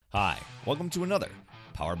Hi, welcome to another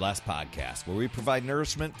Power Blast podcast where we provide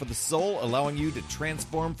nourishment for the soul, allowing you to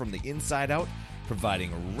transform from the inside out,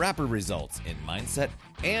 providing rapid results in mindset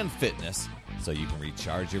and fitness so you can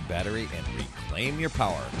recharge your battery and reclaim your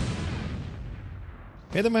power.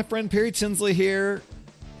 Hey there, my friend, Perry Tinsley here.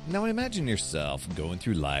 Now imagine yourself going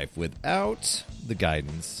through life without the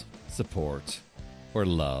guidance, support, or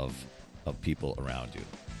love of people around you.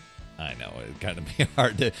 I know it kind of be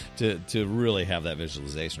hard to really have that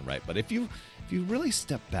visualization right, but if you really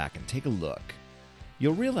step back and take a look,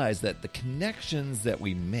 you'll realize that the connections that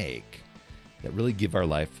we make that really give our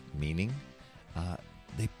life meaning,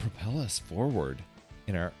 they propel us forward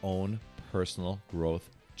in our own personal growth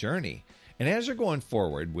journey. And as you're going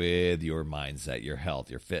forward with your mindset, your health,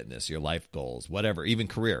 your fitness, your life goals, whatever, even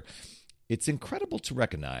career, it's incredible to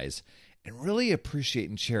recognize and really appreciate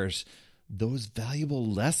and cherish those valuable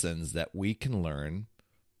lessons that we can learn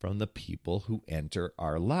from the people who enter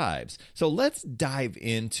our lives. So let's dive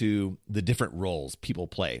into the different roles people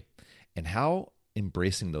play and how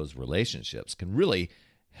embracing those relationships can really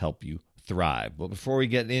help you thrive. But before we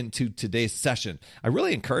get into today's session, I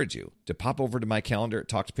really encourage you to pop over to my calendar at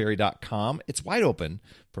talktoperry.com. It's wide open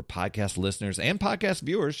for podcast listeners and podcast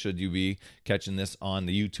viewers, should you be catching this on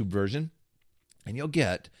the YouTube version. And you'll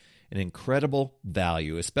get an incredible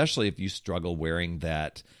value, especially if you struggle wearing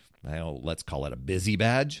that, let's call it a busy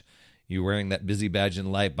badge. You're wearing that busy badge in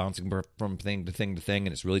life, bouncing from thing to thing to thing,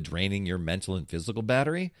 and it's really draining your mental and physical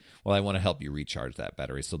battery. Well, I want to help you recharge that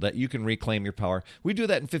battery so that you can reclaim your power. We do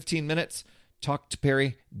that in 15 minutes.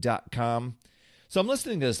 Talktoperry.com. So I'm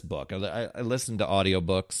listening to this book. I listen to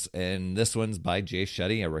audiobooks, and this one's by Jay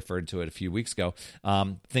Shetty. I referred to it a few weeks ago.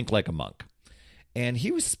 Think Like a Monk. And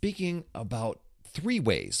he was speaking about 3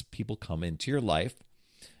 ways people come into your life,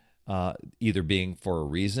 either being for a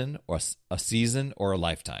reason or a season or a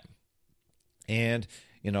lifetime. And,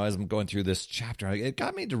 as I'm going through this chapter, it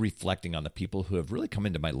got me to reflecting on the people who have really come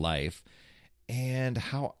into my life and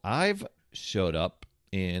how I've showed up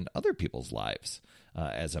in other people's lives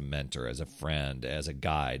as a mentor, as a friend, as a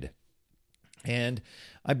guide. And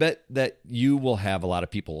I bet that you will have a lot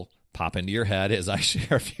of people pop into your head as I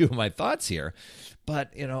share a few of my thoughts here.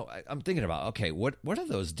 But, I'm thinking about, okay, what are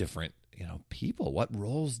those different, people? What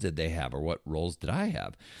roles did they have, or what roles did I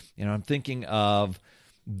have? I'm thinking of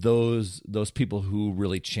those people who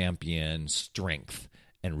really champion strength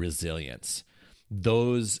and resilience.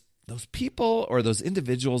 Those people or those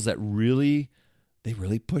individuals that really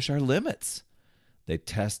push our limits. They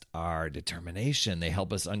test our determination. They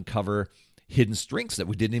help us uncover hidden strengths that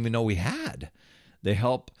we didn't even know we had. They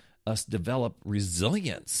help us develop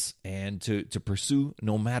resilience and to pursue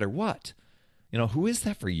no matter what. Who is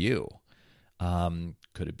that for you?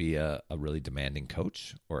 Could it be a really demanding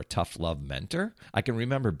coach or a tough love mentor? I can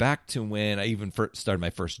remember back to when I even started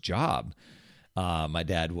my first job. My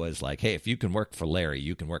dad was like, hey, if you can work for Larry,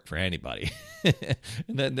 you can work for anybody.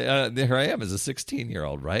 And then there I am as a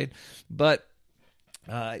 16-year-old, right? But,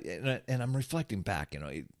 and I'm reflecting back,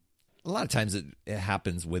 a lot of times it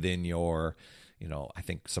happens within your, I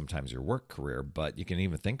think sometimes your work career, but you can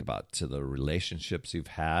even think about to the relationships you've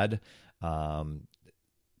had,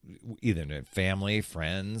 either in family,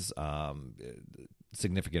 friends,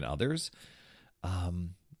 significant others,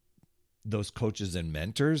 those coaches and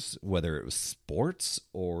mentors, whether it was sports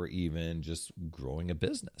or even just growing a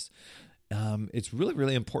business. It's really,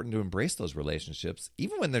 really important to embrace those relationships,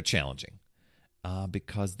 even when they're challenging.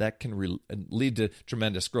 Because that can lead to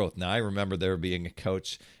tremendous growth. Now, I remember there being a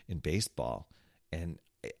coach in baseball, and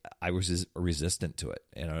I was resistant to it.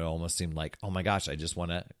 And it almost seemed like, oh my gosh, I just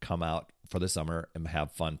want to come out for the summer and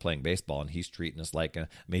have fun playing baseball. And he's treating us like a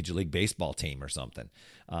Major League Baseball team or something.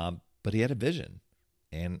 But he had a vision,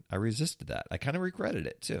 and I resisted that. I kind of regretted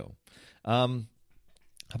it too. How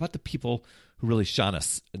about the people who really shine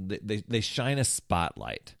us? They shine a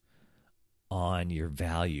spotlight on your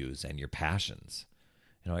values and your passions.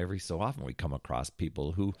 Every so often we come across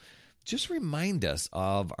people who just remind us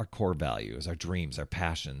of our core values, our dreams, our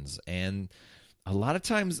passions. And a lot of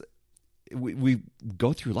times we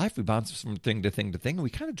go through life, we bounce from thing to thing to thing, and we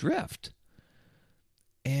kind of drift.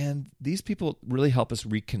 And these people really help us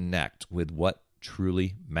reconnect with what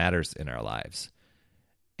truly matters in our lives.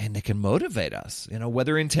 And they can motivate us,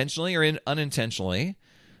 whether intentionally or unintentionally,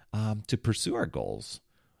 to pursue our goals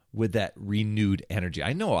with that renewed energy.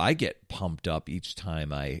 I know I get pumped up each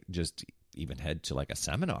time I just even head to like a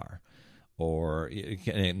seminar,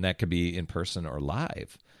 and that could be in person or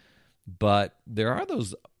live. But there are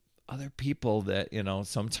those other people that,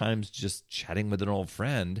 sometimes just chatting with an old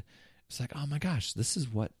friend, it's like, oh my gosh, this is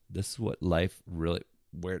what life really,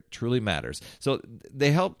 where it truly matters. So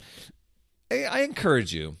they help I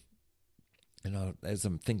encourage you, as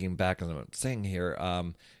I'm thinking back, as I'm saying here,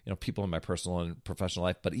 people in my personal and professional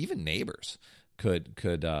life, but even neighbors could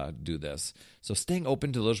do this. So staying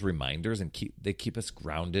open to those reminders and keep us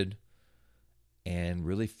grounded and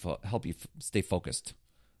really help you stay focused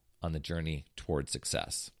on the journey towards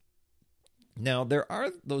success. Now, there are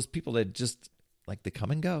those people that just they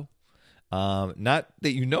come and go. Not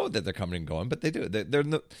that that they're coming and going, but they do. They're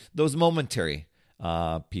those momentary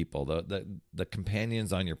people, the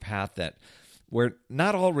companions on your path where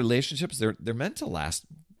not all relationships they're meant to last.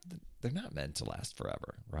 They're not meant to last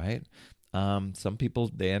forever, right? Some people,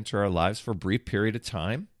 they enter our lives for a brief period of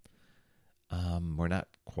time. We're not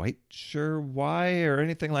quite sure why or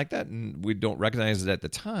anything like that, and we don't recognize it at the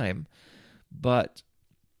time, but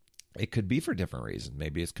it could be for different reasons.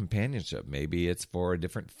 Maybe it's companionship. Maybe it's for a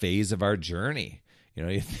different phase of our journey.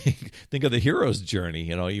 You think of the hero's journey,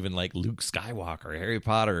 even like Luke Skywalker, Harry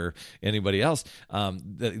Potter, or anybody else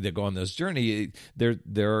that go on this journey.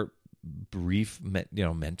 They're brief,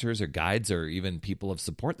 mentors or guides or even people of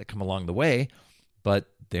support that come along the way, but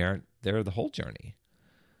they're the whole journey.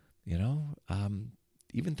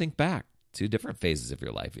 Even think back to different phases of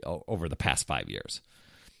your life over the past 5 years.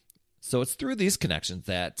 So it's through these connections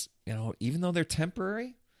that, even though they're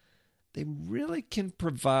temporary, they really can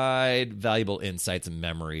provide valuable insights and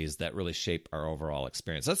memories that really shape our overall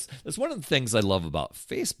experience. That's one of the things I love about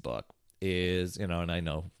Facebook is, and I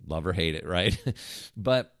know, love or hate it, right?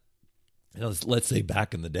 But, let's say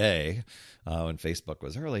back in the day when Facebook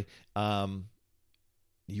was early,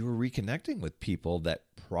 you were reconnecting with people that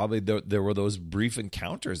probably there were those brief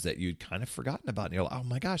encounters that you'd kind of forgotten about. And you're like, oh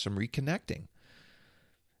my gosh, I'm reconnecting.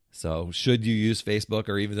 So should you use Facebook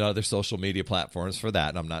or even other social media platforms for that?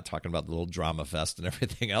 And I'm not talking about the little drama fest and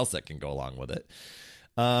everything else that can go along with it.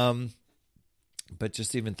 But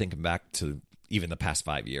just even thinking back to even the past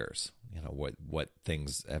 5 years, what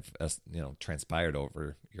things have, transpired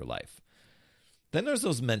over your life. Then there's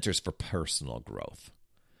those mentors for personal growth.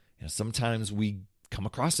 Sometimes we come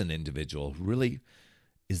across an individual who really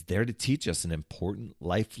is there to teach us an important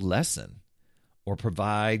life lesson or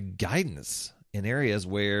provide guidance in areas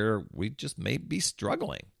where we just may be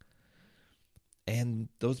struggling. And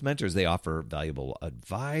those mentors, they offer valuable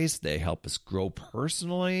advice. They help us grow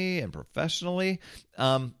personally and professionally.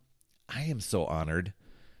 I am so honored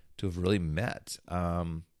to have really met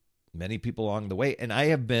many people along the way. And I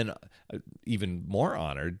have been even more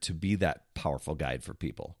honored to be that powerful guide for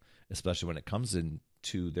people, especially when it comes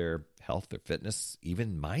into their health, their fitness,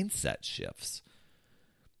 even mindset shifts.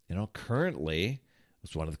 Currently,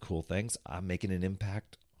 it's one of the cool things. I'm making an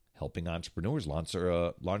impact helping entrepreneurs launch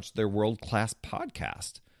their world-class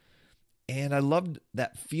podcast. And I loved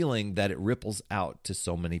that feeling that it ripples out to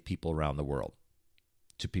so many people around the world,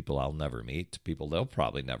 to people I'll never meet, to people they'll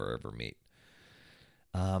probably never ever meet.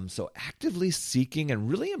 So actively seeking and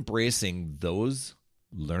really embracing those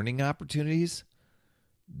learning opportunities,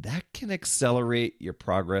 that can accelerate your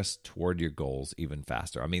progress toward your goals even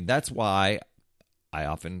faster. I mean, that's why I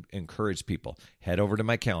often encourage people, head over to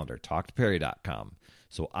my calendar, talktoperry.com,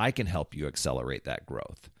 so I can help you accelerate that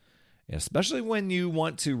growth. And especially when you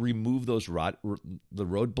want to remove those the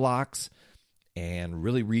roadblocks and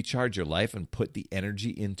really recharge your life and put the energy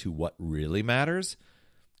into what really matters.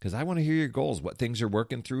 Because I want to hear your goals, what things you're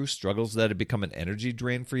working through, struggles that have become an energy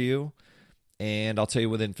drain for you. And I'll tell you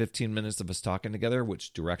within 15 minutes of us talking together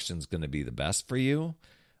which direction is going to be the best for you,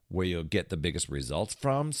 where you'll get the biggest results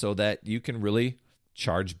from, so that you can really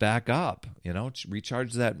charge back up,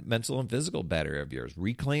 recharge that mental and physical battery of yours,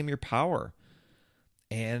 reclaim your power.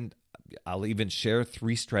 And I'll even share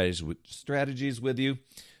 3 strategies with you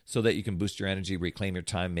so that you can boost your energy, reclaim your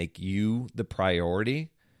time, make you the priority,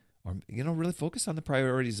 or, really focus on the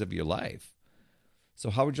priorities of your life. So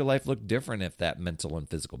how would your life look different if that mental and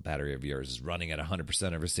physical battery of yours is running at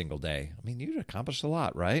 100% every single day? I mean, you'd accomplish a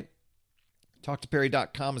lot, right?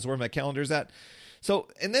 TalkToPerry.com is where my calendar is at. So,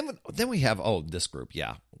 and then we have, this group.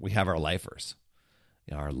 Yeah, we have our lifers,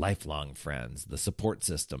 our lifelong friends, the support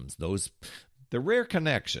systems, the rare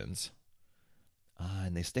connections,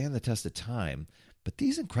 and they stand the test of time. But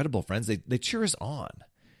these incredible friends, they cheer us on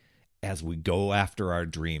as we go after our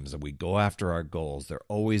dreams and we go after our goals. They're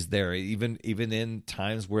always there, even in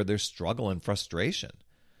times where there's struggle and frustration.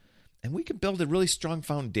 And we can build a really strong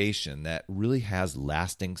foundation that really has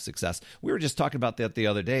lasting success. We were just talking about that the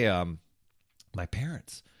other day, my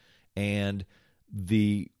parents, and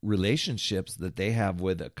the relationships that they have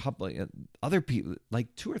with a couple other people,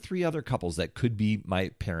 like 2 or 3 other couples that could be my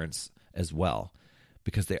parents as well,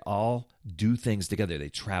 because they all do things together. They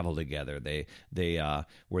travel together. They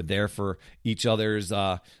were there for each other's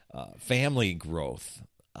family growth.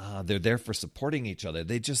 They're there for supporting each other.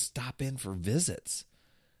 They just stop in for visits.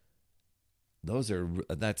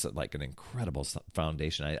 That's like an incredible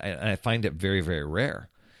foundation. I find it very, very rare.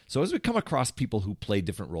 So as we come across people who play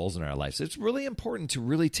different roles in our lives, it's really important to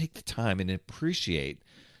really take the time and appreciate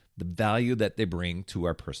the value that they bring to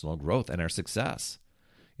our personal growth and our success.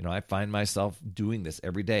 I find myself doing this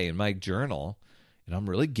every day in my journal, and I'm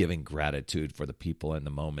really giving gratitude for the people and the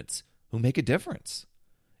moments who make a difference.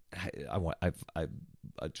 I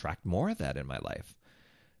attract more of that in my life.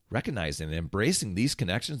 Recognizing and embracing these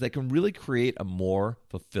connections, they can really create a more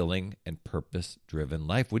fulfilling and purpose-driven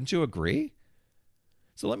life. Wouldn't you agree?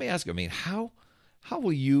 So let me ask you, how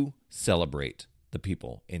will you celebrate the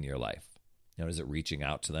people in your life? Is it reaching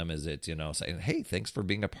out to them? Is it, saying, hey, thanks for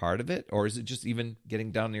being a part of it? Or is it just even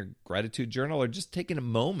getting down your gratitude journal or just taking a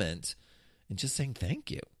moment and just saying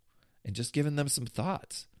thank you and just giving them some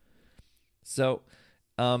thoughts? So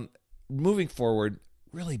moving forward,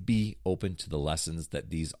 really be open to the lessons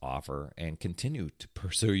that these offer and continue to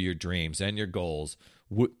pursue your dreams and your goals,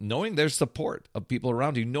 knowing there's support of people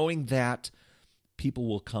around you, knowing that people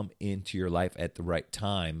will come into your life at the right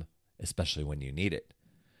time, especially when you need it.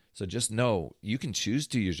 So just know you can choose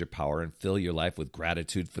to use your power and fill your life with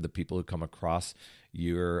gratitude for the people who come across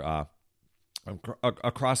your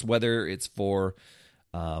across, whether it's for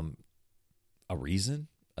a reason,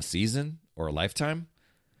 a season, or a lifetime.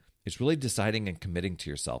 It's really deciding and committing to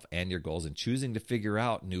yourself and your goals and choosing to figure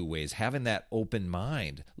out new ways, having that open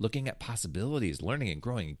mind, looking at possibilities, learning and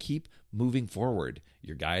growing, and keep moving forward.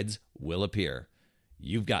 Your guides will appear.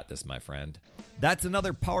 You've got this, my friend. That's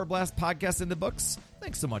another Power Blast podcast in the books.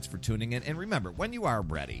 Thanks so much for tuning in. And remember, when you are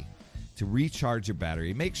ready to recharge your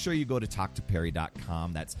battery, make sure you go to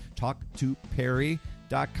talktoperry.com. That's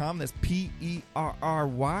talktoperry.com. That's Perry.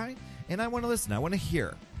 And I want to listen. I want to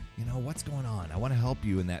hear, what's going on. I want to help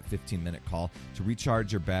you in that 15-minute call to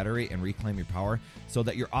recharge your battery and reclaim your power so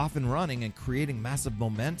that you're off and running and creating massive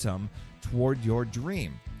momentum toward your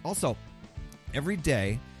dream. Also, every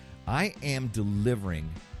day, I am delivering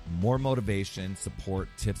more motivation, support,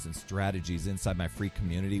 tips, and strategies inside my free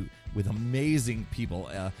community with amazing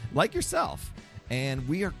people like yourself. And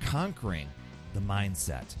we are conquering the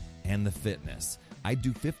mindset and the fitness. I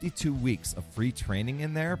do 52 weeks of free training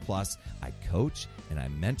in there. Plus, I coach and I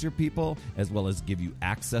mentor people, as well as give you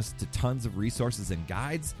access to tons of resources and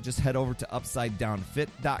guides. Just head over to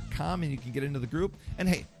UpsideDownFit.com and you can get into the group. And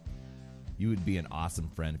hey, you would be an awesome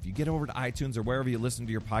friend if you get over to iTunes or wherever you listen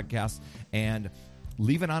to your podcast and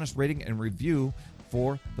leave an honest rating and review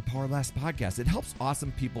for the Power Blast podcast. It helps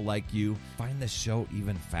awesome people like you find the show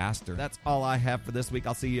even faster. That's all I have for this week.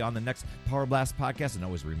 I'll see you on the next Power Blast podcast. And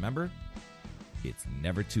always remember, it's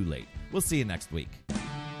never too late. We'll see you next week.